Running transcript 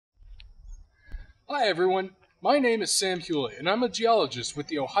Hi everyone, my name is Sam Hulett and I'm a geologist with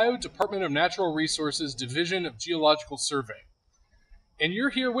the Ohio Department of Natural Resources Division of Geological Survey. And you're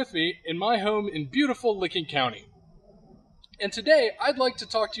here with me in my home in beautiful Licking County. And today I'd like to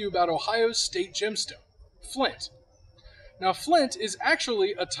talk to you about Ohio's state gemstone, Flint. Now Flint is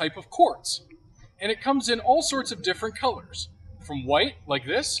actually a type of quartz, and it comes in all sorts of different colors, from white, like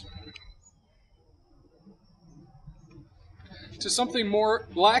this, to something more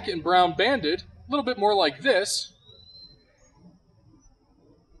black and brown banded, a little bit more like this,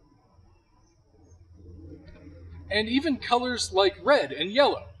 and even colors like red and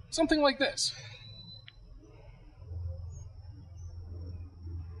yellow, something like this.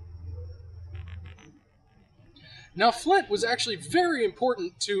 Now, Flint was actually very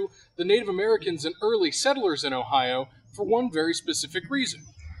important to the Native Americans and early settlers in Ohio for one very specific reason.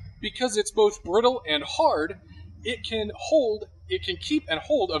 Because it's both brittle and hard, it can keep and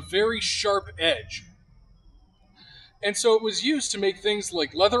hold a very sharp edge. And so it was used to make things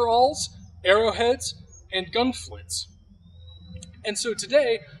like leather awls, arrowheads, and gun flints. And so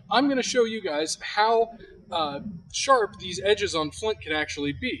today, I'm going to show you guys how sharp these edges on flint can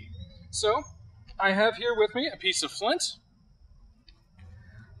actually be. So, I have here with me a piece of flint.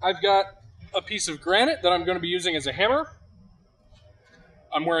 I've got a piece of granite that I'm going to be using as a hammer.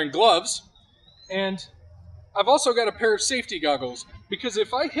 I'm wearing gloves. And I've also got a pair of safety goggles, because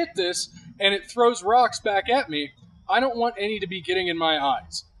if I hit this and it throws rocks back at me, I don't want any to be getting in my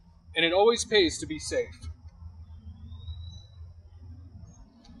eyes. And it always pays to be safe.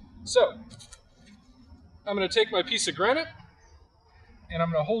 So, I'm going to take my piece of granite, and I'm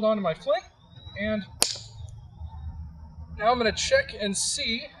going to hold on to my flint, and now I'm going to check and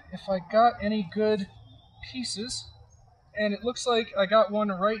see if I got any good pieces. And it looks like I got one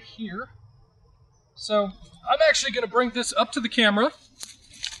right here. So I'm actually going to bring this up to the camera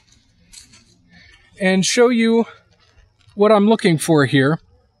and show you what I'm looking for here.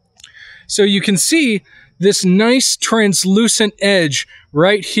 So you can see this nice translucent edge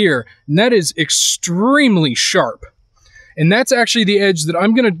right here, and that is extremely sharp. And that's actually the edge that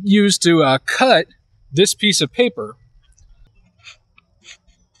I'm going to use to cut this piece of paper.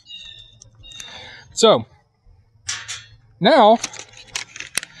 So now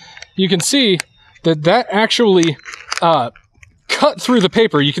you can see that actually cut through the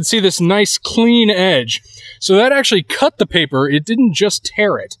paper. You can see this nice clean edge. So that actually cut the paper. It didn't just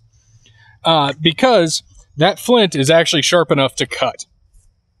tear it, because that flint is actually sharp enough to cut.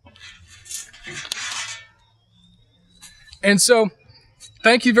 And so,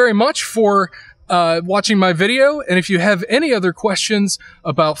 thank you very much for watching my video. And if you have any other questions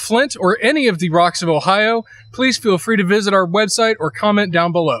about flint or any of the rocks of Ohio, please feel free to visit our website or comment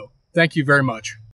down below. Thank you very much.